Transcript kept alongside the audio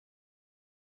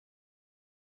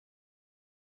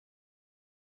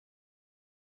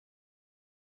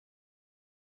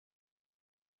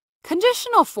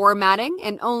Conditional formatting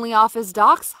in ONLYOFFICE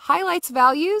Docs highlights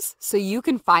values so you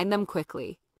can find them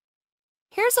quickly.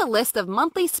 Here's a list of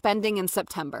monthly spending in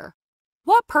September.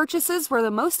 What purchases were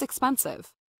the most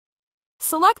expensive?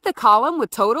 Select the column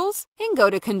with totals and go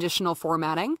to Conditional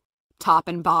Formatting, Top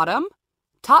and Bottom,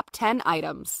 Top 10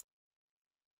 Items.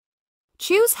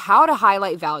 Choose how to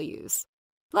highlight values.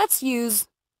 Let's use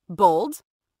bold,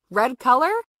 red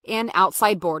color, and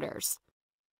outside borders.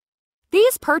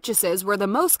 These purchases were the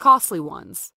most costly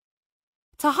ones.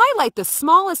 To highlight the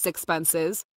smallest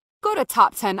expenses, go to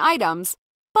Top 10 Items,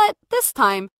 but this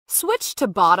time switch to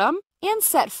Bottom and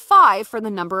set 5 for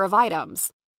the number of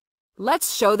items.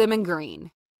 Let's show them in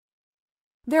green.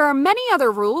 There are many other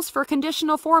rules for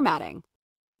conditional formatting.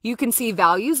 You can see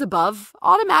values above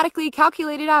automatically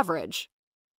calculated average.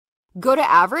 Go to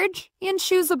Average and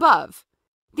choose Above.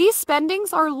 These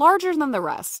spendings are larger than the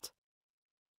rest.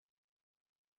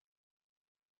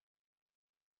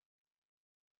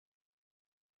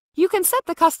 You can set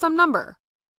the custom number.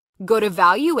 Go to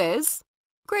Value Is,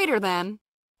 Greater Than,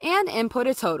 and input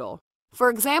a total. For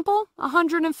example,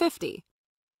 150.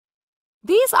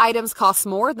 These items cost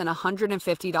more than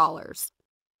 $150.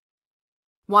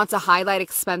 Want to highlight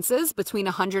expenses between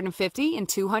 $150 and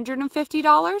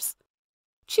 $250?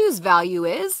 Choose Value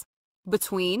Is,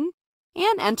 Between,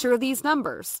 and enter these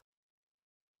numbers.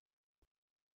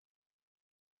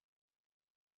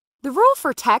 The rule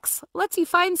for text lets you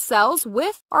find cells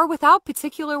with or without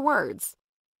particular words.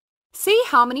 See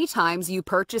how many times you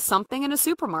purchase something in a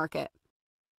supermarket.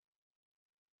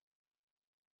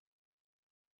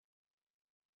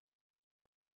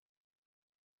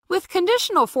 With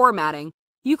conditional formatting,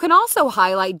 you can also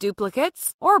highlight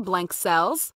duplicates or blank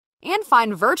cells and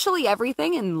find virtually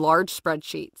everything in large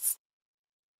spreadsheets.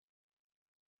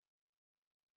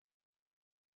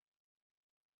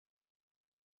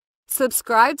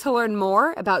 Subscribe to learn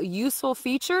more about useful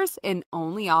features in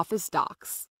ONLYOFFICE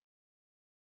Docs.